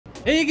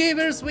Hey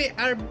gamers, we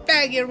are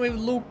back here with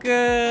Lucas.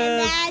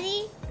 Hey,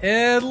 Daddy.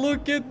 And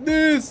look at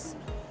this.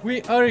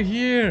 We are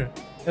here.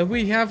 And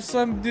we have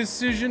some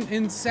decision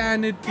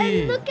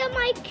insanity. And look at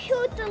my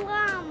cute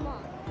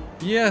llama.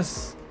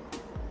 Yes.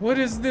 What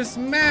is this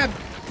map?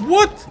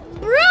 What?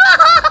 Bro!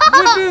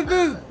 Where did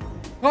the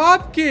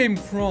pop came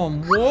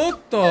from?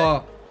 What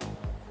the?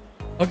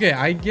 Okay,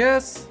 I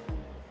guess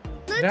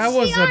that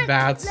was a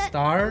bad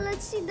start.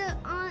 Let's see the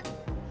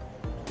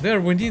There,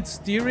 we need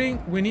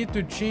steering. We need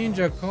to change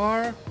a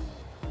car.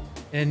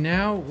 And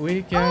now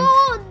we can...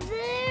 Oh,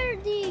 there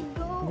they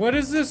go. What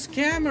is this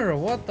camera?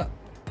 What the...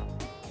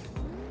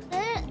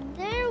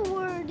 There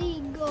where they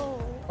go.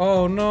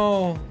 Oh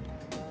no.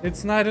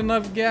 It's not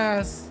enough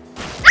gas.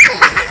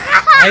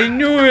 I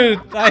knew it.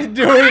 I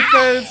knew it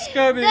that it's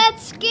coming. That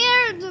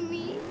scared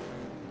me.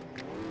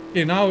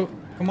 Okay, now,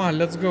 come on,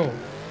 let's go.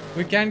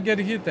 We can't get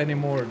hit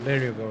anymore.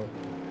 There you go.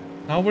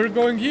 Now we're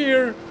going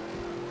here.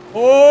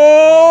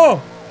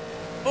 Oh!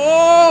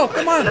 Oh,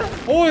 come on.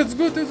 Oh, it's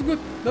good, it's good.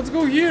 Let's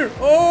go here.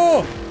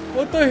 Oh,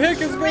 what the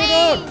heck is going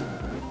on?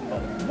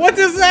 What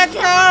is that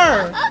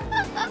car?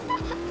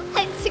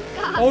 It's a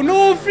cop. Oh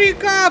no, free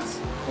cops.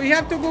 We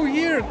have to go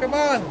here. Come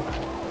on.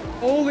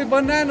 Holy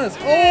bananas.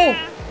 Oh,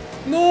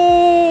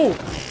 no.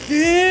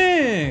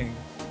 Dang.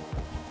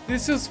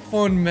 This is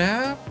fun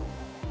map.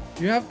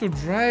 You have to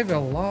drive a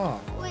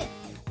lot. Wait,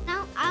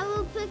 now I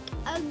will pick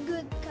a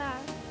good car.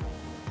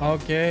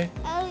 Okay.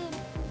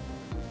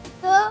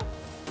 The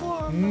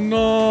formal.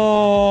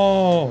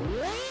 No.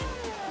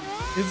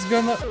 It's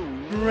gonna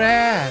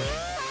crash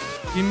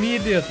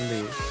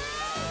immediately.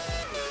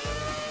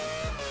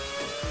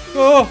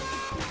 Oh,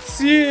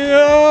 see,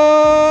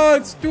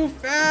 it's too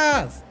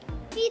fast.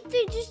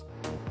 Peter, just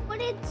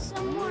put it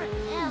somewhere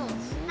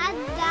else, not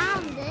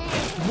down there.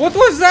 What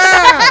was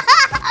that?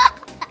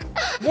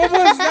 What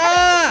was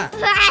that?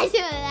 I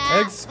don't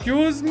know.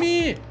 Excuse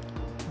me.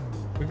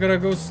 We gotta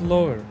go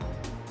slower.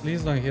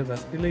 Please don't hit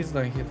us. Please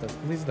don't hit us.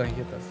 Please don't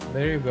hit us.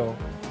 There you go.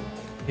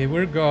 Okay,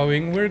 we're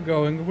going.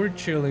 We're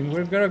chilling.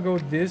 We're gonna go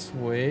this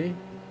way.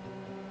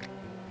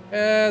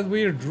 And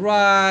we're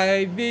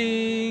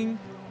driving.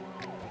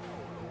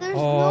 There's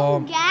no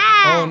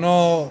gas. Oh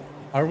no.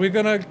 Are we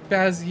gonna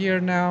pass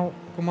here now?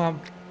 Come on.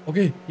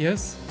 Okay,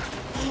 yes.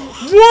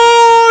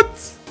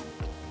 What?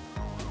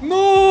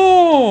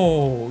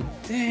 No.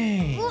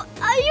 Dang. Well,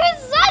 you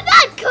saw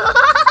that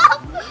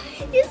cop.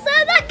 You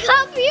saw that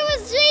cop. He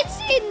was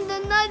chasing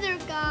another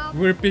cop.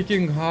 We're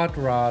picking hot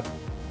rod.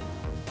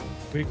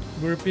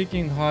 We're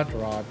picking hot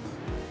rod.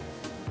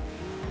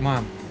 Come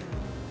on.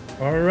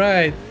 All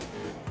right.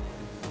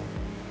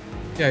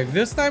 Okay,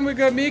 this time we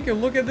gotta make it.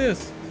 Look at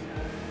this.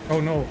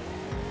 Oh no.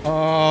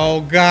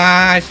 Oh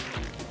gosh.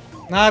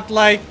 Not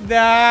like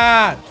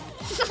that.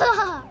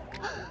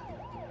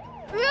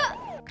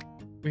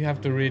 We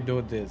have to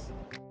redo this.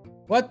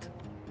 What?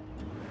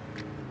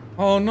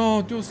 Oh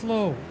no, too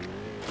slow.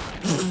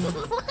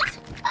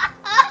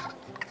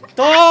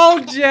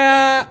 Told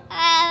ya.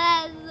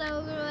 That's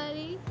so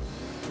funny.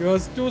 It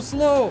was too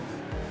slow.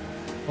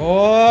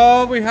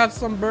 Oh, we have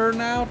some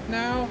burnout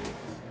now.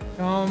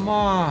 Come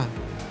on.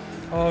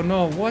 Oh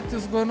no, what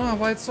is going on?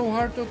 Why it's so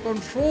hard to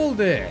control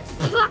this?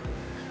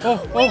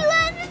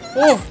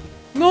 Oh,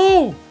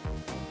 no!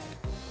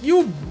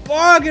 You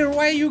bugger,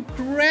 why you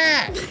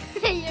crash?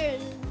 You're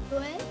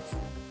what?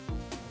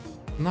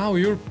 Now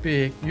you're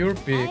pick. You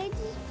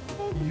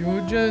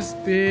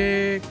just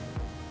pick.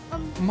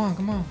 Come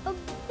on.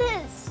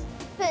 This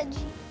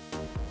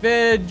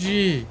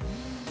Veggie.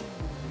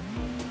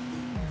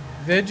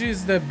 Veggie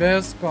is the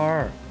best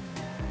car.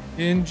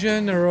 In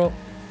general.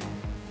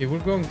 Okay, we're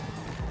going.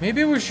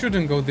 Maybe we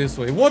shouldn't go this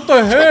way. What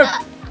the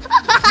heck?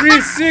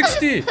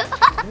 360.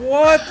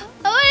 What?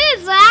 What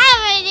is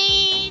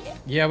happening?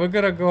 Yeah, we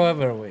gotta go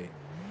other way.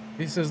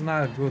 This is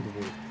not a good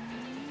way.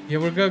 Yeah,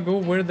 we're gonna go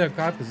where the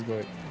cop is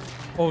going.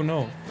 Oh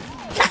no.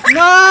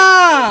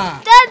 Nah!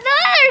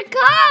 Another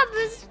cop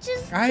is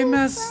just. I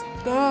messed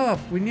up.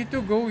 We need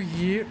to go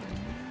here.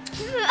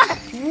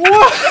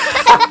 What?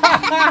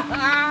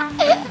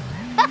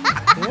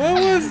 What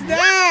was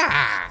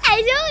that?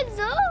 I don't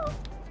know.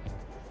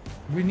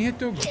 We need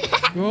to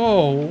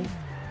go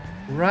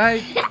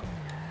right.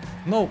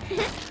 No.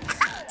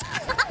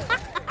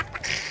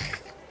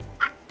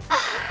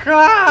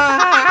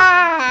 God!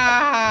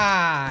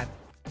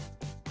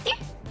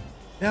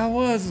 That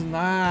was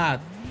not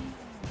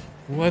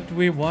what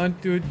we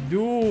want to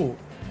do.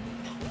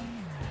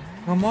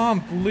 Come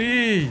on,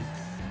 please.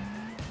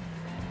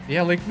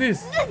 Yeah, like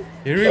this.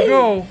 Here we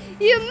go.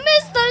 You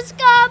missed us,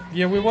 cop.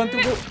 Yeah, we want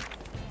to go.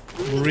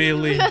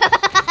 Really?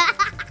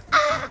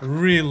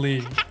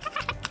 Really?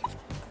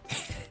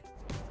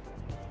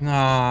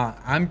 Nah,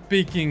 I'm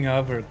picking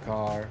other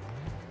car.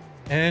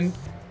 And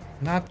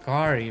not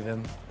car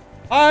even.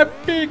 I'm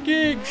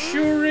picking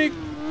shuriken.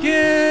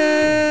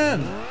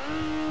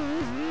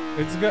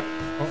 It's got.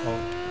 Uh-oh.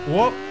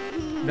 Whoop.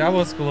 That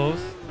was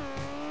close.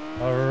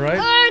 Alright.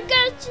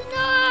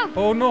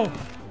 Oh no.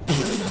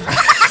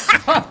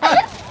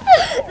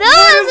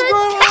 What is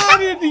going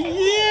on in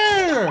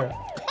here?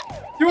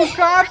 Two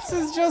cops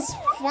is just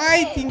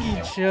fighting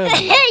each other.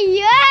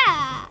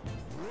 Yeah.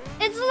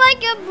 It's like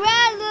a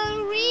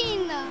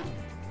ballerina.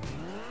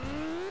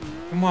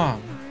 Come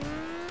on.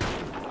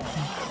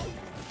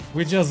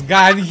 We just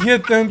got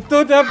hit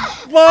into the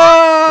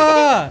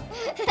butt.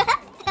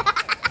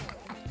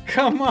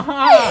 Come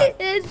on.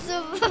 It's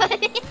so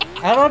funny.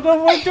 I don't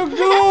know where to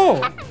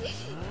go.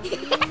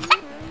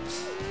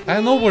 I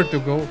know where to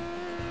go.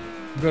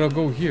 I'm gonna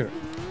go here.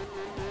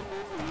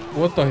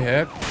 What the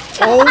heck?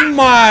 Oh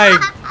my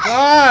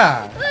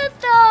god! What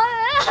the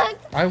heck?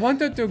 I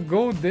wanted to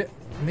go there.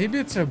 Maybe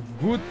it's a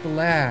good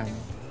plan.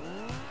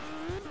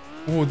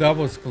 Oh, that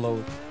was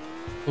close.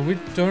 So we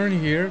turn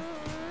here.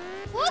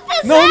 What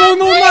is No, not on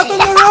the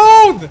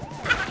road!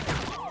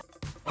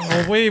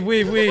 Oh, wait.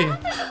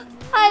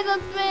 Hi, the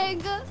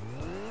pig.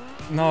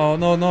 No,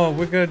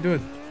 we're gonna do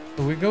it.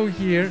 So we go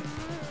here.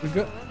 We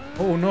go.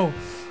 Oh no.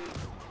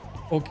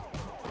 Okay.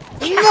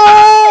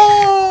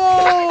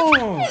 No!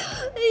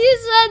 You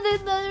said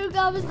another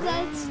comment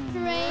that's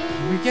strange.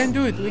 We can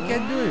do it.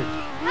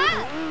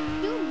 Ah,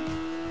 you.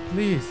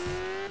 Please.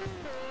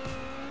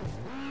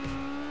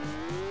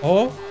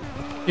 Oh,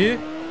 okay.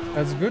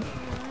 That's good.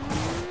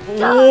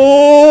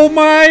 Oh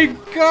my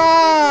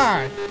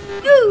god!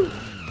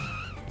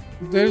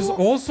 There's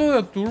also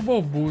a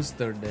turbo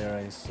booster there,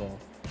 I saw.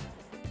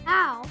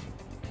 Ow.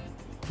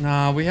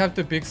 Nah, we have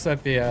to pick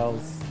something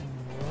else.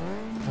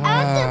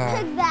 I have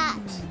to pick that.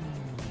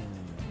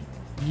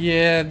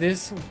 Yeah,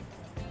 this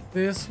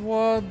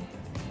one.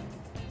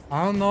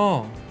 I don't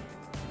know.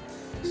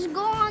 Just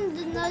go on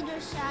the other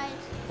side.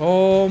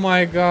 Oh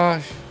my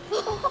gosh.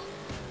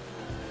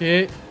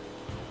 Okay.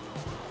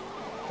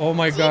 Oh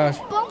my gosh.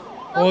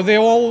 Oh, they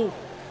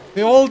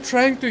all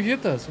trying to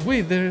hit us.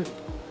 Wait, they're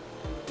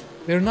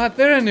not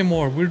there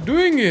anymore. We're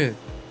doing it.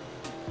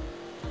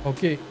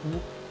 Okay.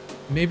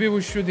 Maybe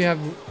we should have.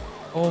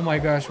 Oh my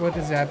gosh, what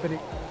is happening?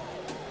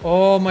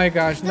 Oh my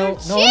gosh, no.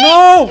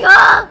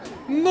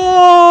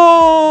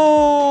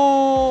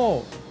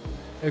 No!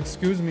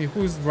 Excuse me,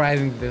 who's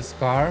driving this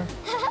car?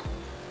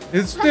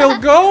 It's still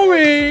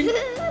going!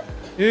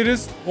 It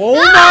is. Oh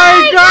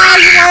my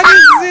gosh, what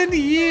is in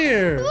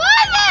here?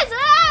 What is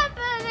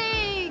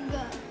happening?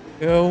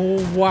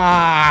 Oh,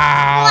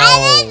 wow.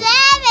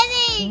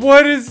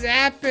 What is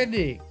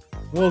happening?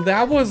 Well,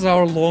 that was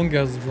our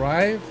longest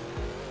drive.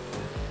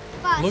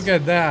 But Look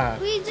at that.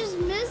 we just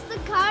missed the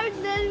car,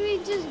 then we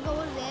just go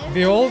there.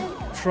 They all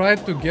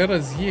tried to get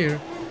us here.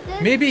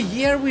 Maybe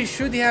here we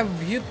should have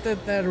hit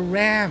that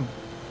ramp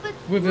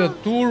with a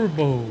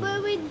turbo.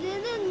 But we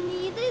didn't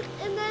need it,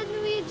 and then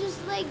we just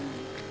like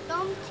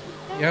dumped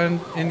here.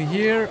 And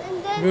here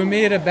we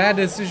made a bad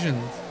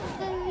decision.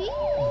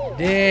 Then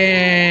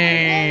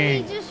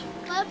Dang. we just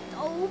flipped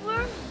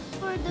over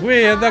for the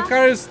Wait, car. the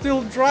car is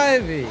still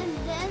driving. And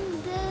then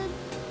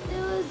it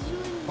was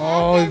doing that.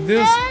 Oh, and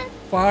this then,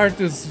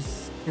 part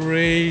is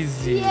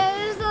crazy. yeah,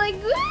 it was like,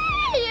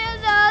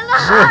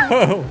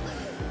 Whoa.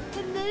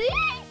 and then,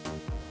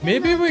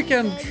 Maybe we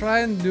can try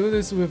and do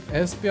this with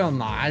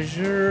espionage.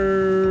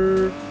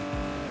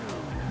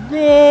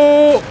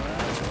 Go!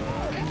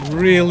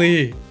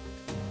 Really?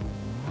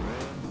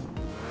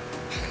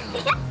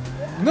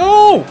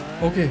 No!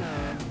 Okay.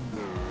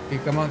 Okay,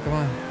 come on.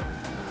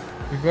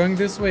 We're going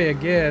this way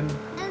again.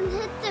 and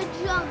hit the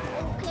jump,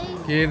 okay?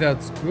 Okay,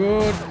 that's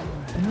good.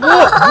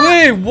 Whoa!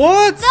 Wait,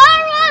 what?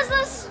 That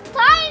was a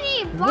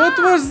tiny bomb. What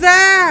was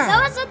that?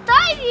 That was a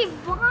tiny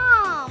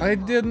bomb. I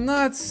did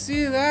not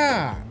see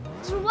that.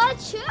 So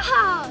watch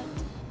out.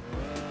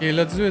 Okay,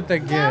 let's do it That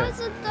again. was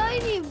a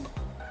tiny.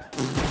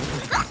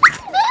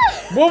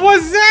 What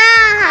was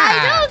that?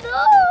 I don't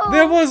know.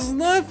 There was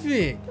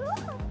nothing.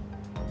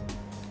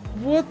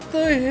 What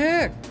the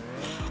heck?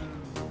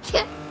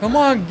 Come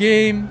on,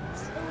 game.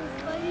 So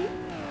funny.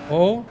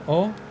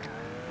 Oh.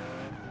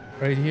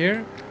 Right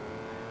here.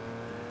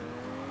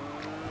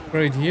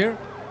 Right here.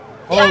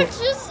 Yeah, Oh, it's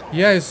just.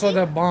 yeah, I saw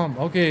that bomb.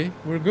 Okay,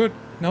 we're good.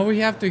 Now we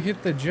have to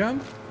hit the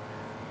jump.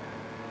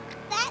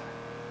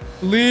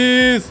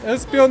 Please,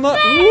 espionage.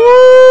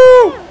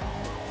 Woo!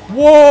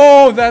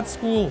 Whoa, that's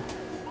cool.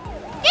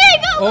 Here,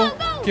 go, Oh,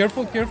 go,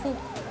 go. careful.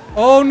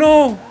 Oh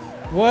no.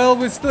 Well,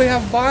 we still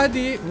have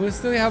body.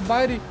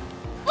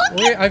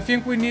 Wait, I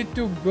think we need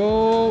to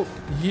go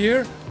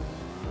here.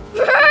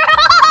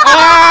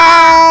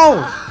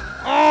 Ow!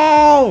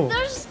 Ow!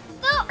 There's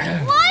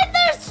why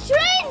there's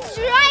trains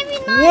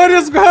driving on. What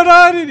is going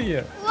on in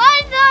here?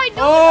 Why not?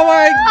 Oh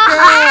my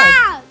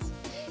god!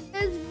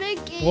 It's big.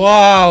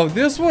 Wow,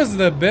 this was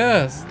the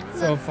best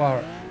so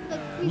far.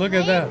 Look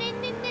at that.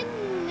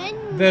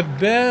 The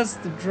best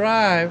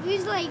drive.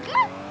 He's like,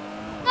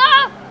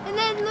 ah! And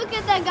then look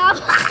at that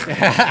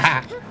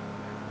guy.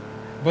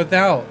 But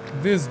now,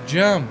 this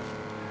jump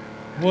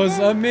was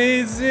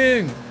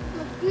amazing.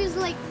 He's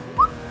like,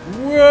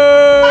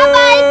 Whoa!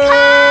 bye-bye,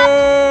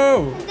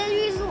 cops! And then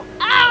he's like,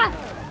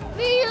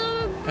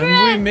 And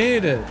we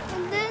made it.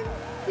 And then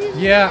he's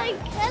Yeah. like,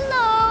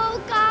 hello,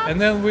 cops. And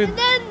then we And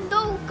then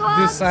no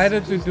cops.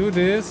 decided to do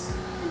this.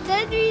 And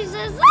then he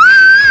says,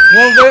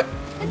 Well,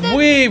 And then-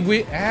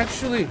 we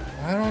actually,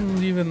 I I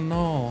don't even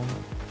know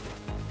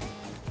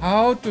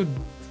how to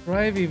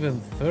drive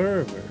even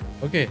further.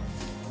 Okay.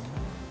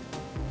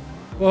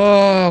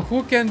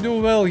 Who can do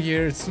well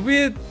here?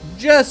 Sweet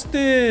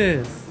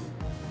justice.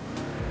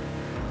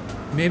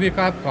 Maybe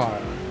cop car.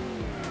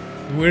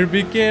 We're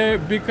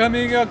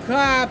becoming a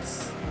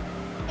cops.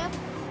 Yep.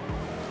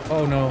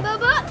 Oh no.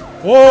 Baba,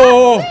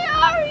 Whoa! where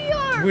are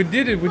your We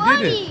did it. We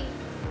did it.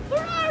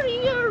 Where are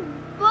your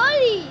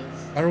buddies?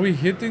 Are we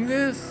hitting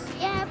this?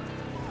 Yep.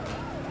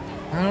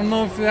 I don't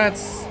know if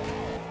that's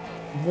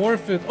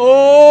worth it.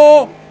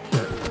 Oh!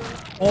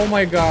 Oh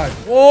my god.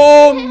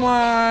 Oh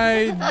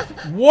my.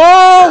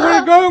 Whoa!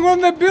 We're going on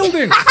the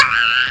building.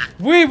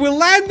 Wait, we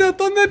landed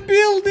on the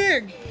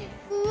building.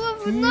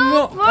 With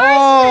No. person.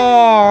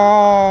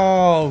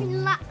 Oh. We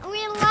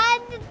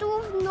landed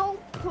with no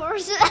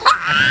person.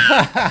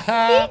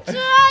 He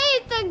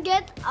tried to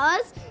get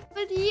us,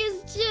 but he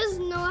just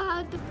know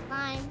how to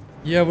climb.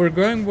 Yeah, we're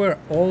going where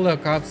all the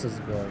cops is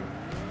going.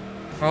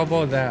 How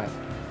about that?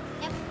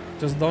 Yep.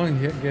 Just don't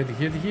get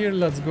hit here.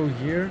 Let's go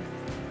here.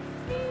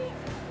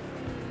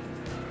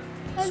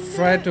 And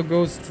Try to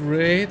go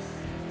straight.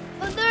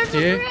 but there's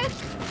Okay. a brick.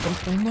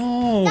 Oh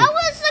no. That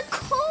was a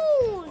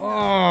cone.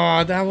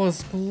 Oh, that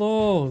was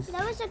close.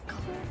 That was a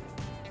cone.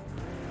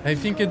 I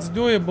think it's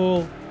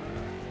doable.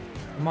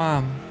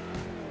 Mom.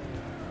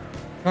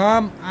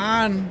 Come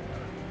on.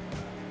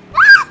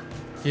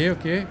 Okay,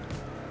 okay.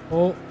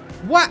 Oh,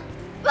 what?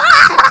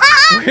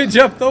 We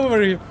jumped over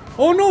here.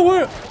 Oh no,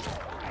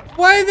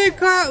 why the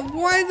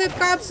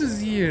cops is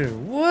here?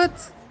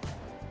 What?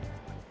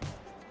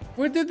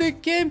 Where did they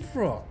came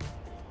from?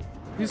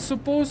 It's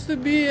supposed to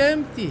be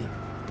empty.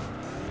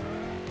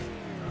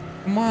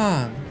 Come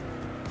on.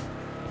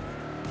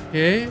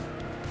 Okay.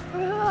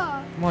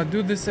 Bruh. Come on,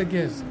 do this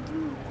again.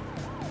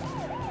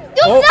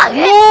 You Oh, suck it.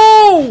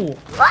 no!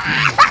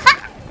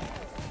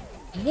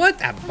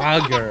 What a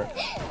bugger.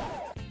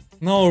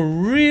 No,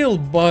 real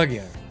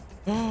bugger.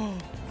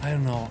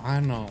 I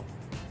know.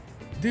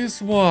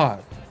 This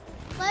what?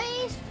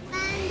 Place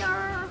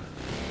vendor.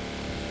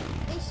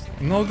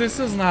 No, this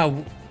is not.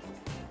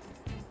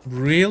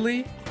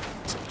 Really?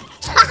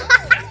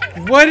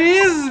 What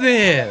is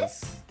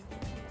this?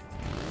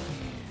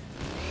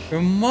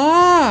 Come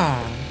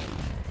on.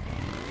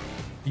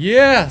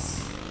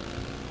 Yes.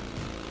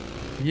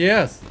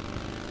 Yes.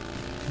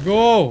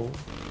 Go.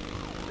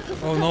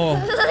 Oh no.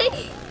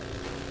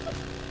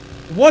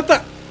 What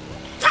the?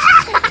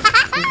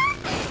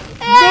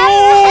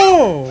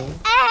 No!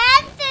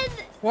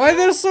 Why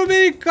there's so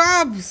many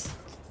cops?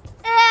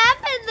 It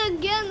happened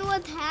again.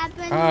 What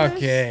happened?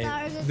 Okay,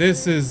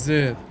 this is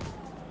it.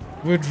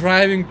 We're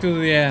driving to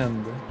the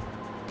end.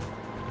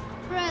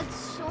 It's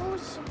so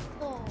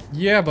simple.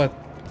 Yeah, but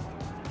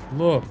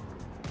look.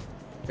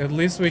 At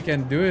least we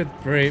can do it,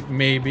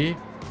 maybe.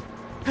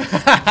 He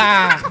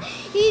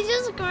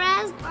just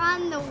crashed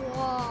on the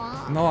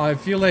wall. No, I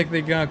feel like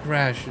they're gonna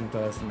crash into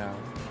us now.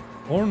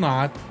 Or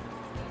not.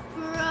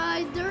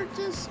 Right, they're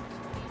just...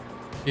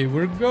 Okay,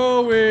 we're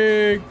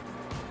going.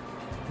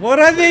 What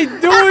are they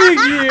doing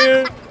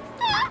here? Look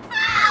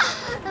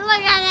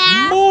at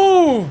that.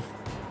 Move!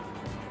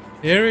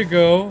 Here we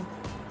go.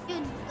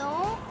 You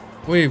know?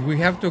 Wait, we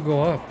have to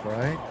go up,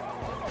 right?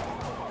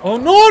 Oh,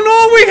 no,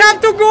 we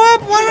have to go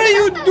up. What are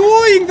you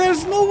doing?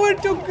 There's nowhere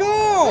to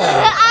go.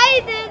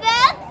 I did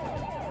that.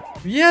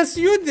 Yes,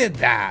 you did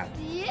that.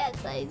 Yes,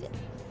 I did.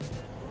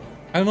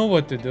 I know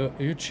what to do.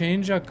 You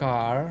change a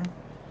car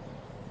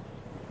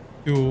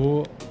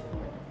to,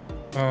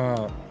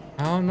 I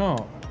don't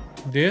know,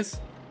 this.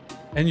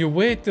 And you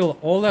wait till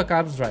all the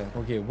cops drive.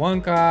 Okay,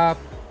 1 cop,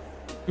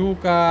 2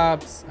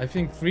 cops, I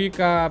think 3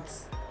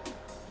 cops,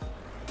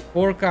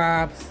 4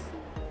 cops,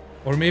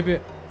 or maybe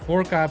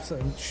 4 cops.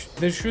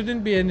 There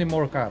shouldn't be any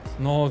more cops.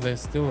 No,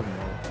 there's still more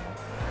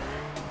cops.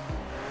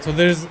 So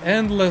there's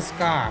endless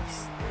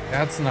cops.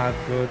 That's not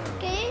good.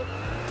 Okay,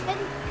 and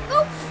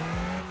go.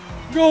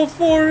 Go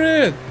for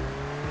it.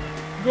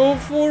 Go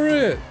for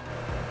it.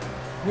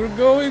 We're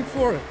going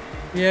for it.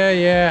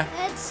 Yeah.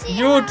 Let's see.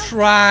 You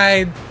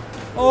tried.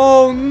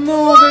 Oh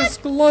no, there's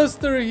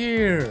cluster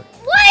here.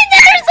 Why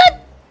there's a...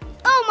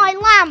 Oh, my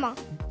llama.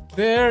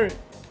 There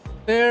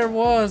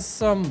was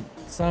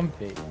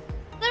something.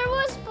 There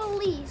was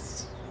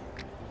police.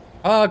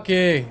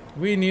 Okay,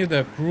 we need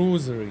a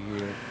cruiser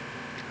here.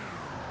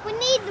 We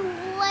need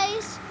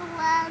Waste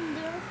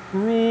Lander.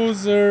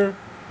 Cruiser.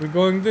 We're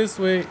going this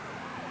way.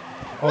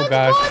 Oh Let's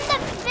gosh. go on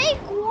the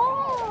fake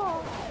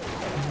wall.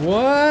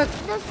 What?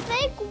 The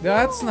fake wall.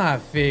 That's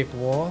not fake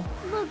wall.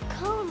 Look,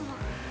 come on.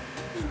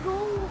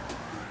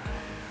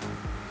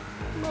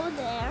 Go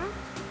there.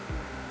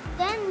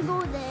 Then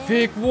go there.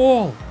 Fake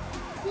wall.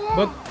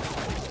 Yeah.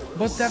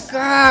 But the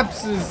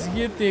cops is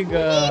hitting We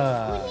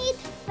us. need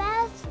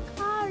fast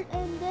car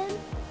and then...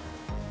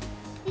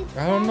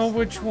 I don't know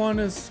which one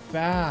is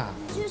fast.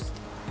 Just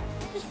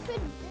put...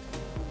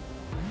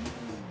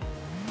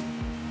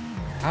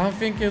 I don't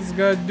think it's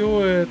gonna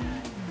do it.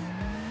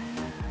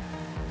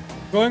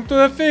 Going to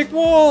the fake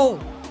wall.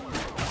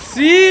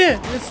 See?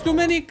 It's too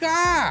many We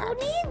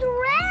cops. need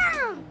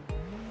ramp.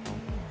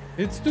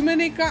 It's too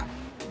many cars.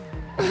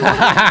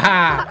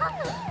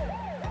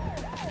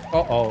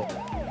 Uh-oh.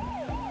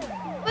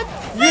 But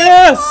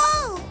Yes!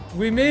 wall.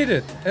 We made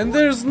it. And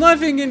there's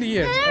nothing in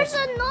here. There's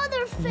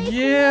another fake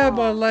Yeah, wall.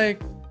 but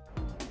like...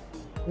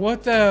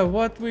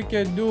 What we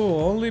can do?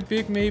 Only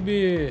pick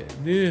maybe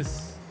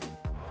this.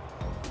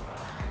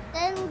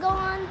 Then go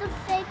on the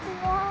fake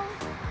wall.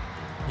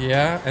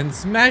 Yeah, and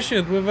smash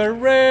it with a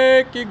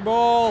wrecking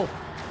ball.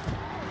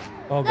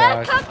 Oh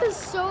That gosh. cup is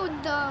so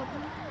dumb.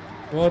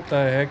 What the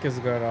heck is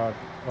going on?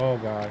 Oh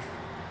gosh.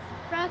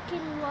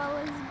 Wrecking wall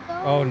is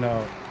dumb. Oh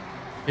no.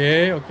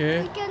 Okay,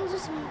 okay. We can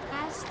just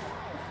mask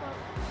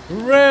the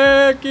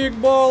Wrecking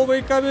ball,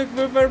 we coming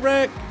with a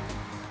wreck.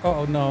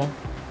 Oh no.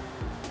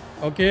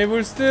 Okay,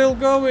 we're still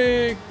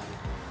going.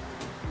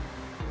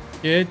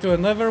 Okay, to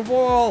another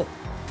wall.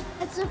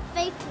 It's a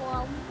fake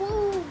wall.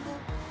 Boom.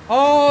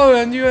 Oh,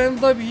 and you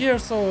end up here,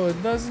 so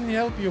it doesn't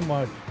help you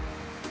much.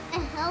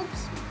 It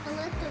helps a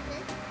little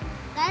bit.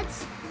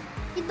 That's...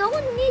 You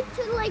don't need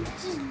to like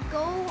just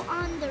go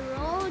on the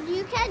road.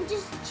 You can't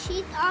just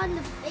cheat on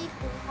the fake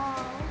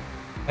wall.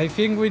 I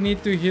think we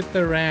need to hit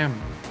the ramp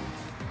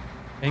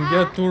and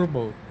get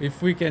turbo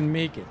if we can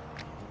make it.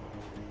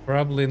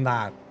 Probably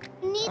not.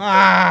 You need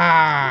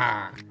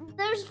Ah!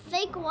 There's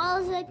fake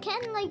walls that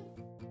can like...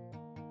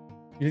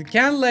 You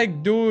can't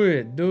like do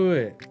it.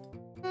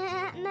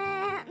 Nah,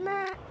 nah,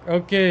 nah.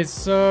 Okay,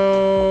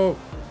 so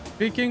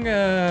picking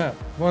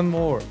one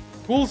more.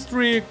 Cool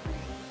streak.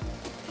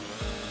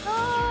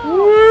 Oh.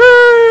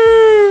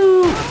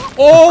 Woo!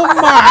 Oh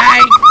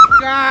my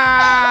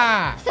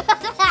god!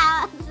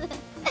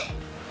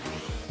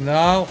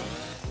 No.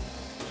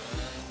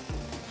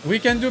 We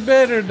can do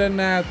better than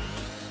that.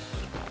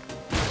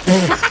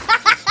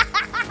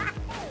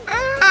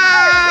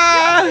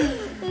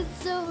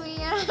 It's so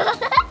weird.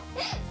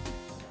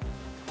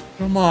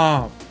 Come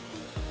on.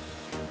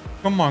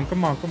 Come on,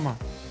 come on, come on.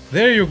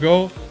 There you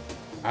go.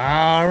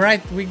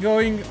 Alright, we're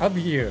going up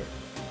here.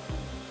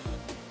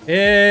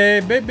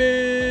 Hey,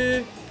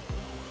 baby.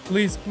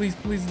 Please, please,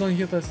 please don't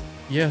hit us.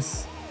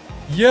 Yes.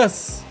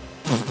 Yes.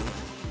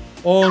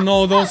 Oh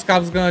no, those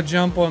cops gonna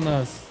jump on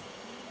us.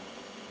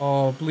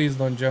 Oh, please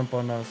don't jump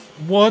on us.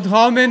 What?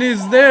 How many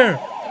is there?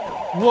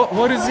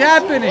 What is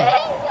happening?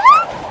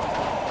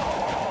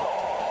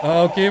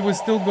 Okay, we're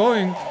still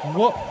going.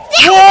 What?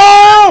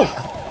 Whoa!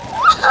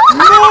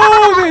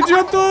 No, they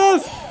jumped on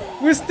us.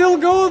 We still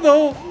go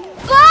though.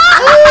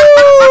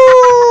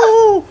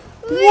 Ooh!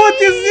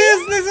 What is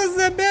this? This is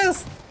the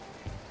best.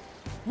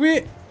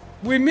 We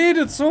made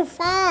it so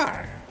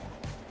far.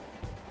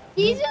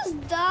 He just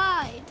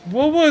died.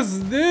 What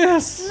was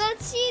this?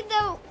 Let's see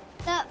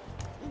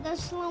the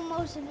slow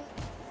motion.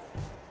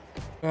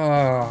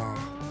 Ah,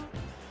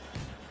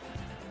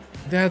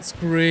 that's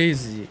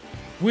crazy.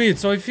 Wait,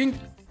 so I think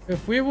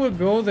if we would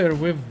go there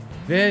with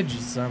veg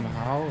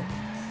somehow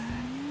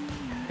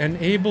and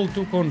able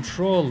to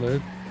control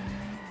it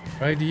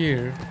right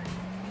here.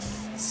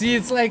 See,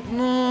 it's like,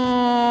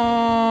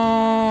 no,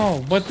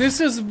 but this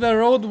is the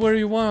road where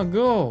you want to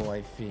go,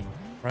 I think,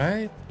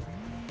 right?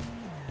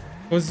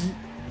 Because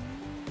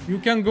you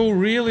can go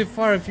really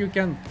far if you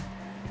can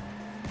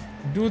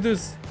do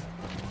this.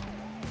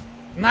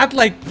 Not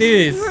like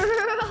this.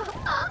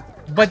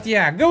 But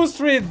yeah, go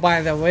straight,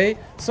 by the way.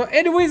 So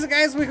anyways,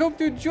 guys, we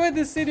hope you enjoyed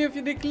this video. If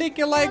you did, click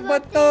a like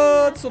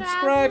button,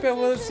 subscribe, and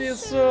we'll see you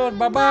soon.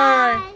 Bye-bye.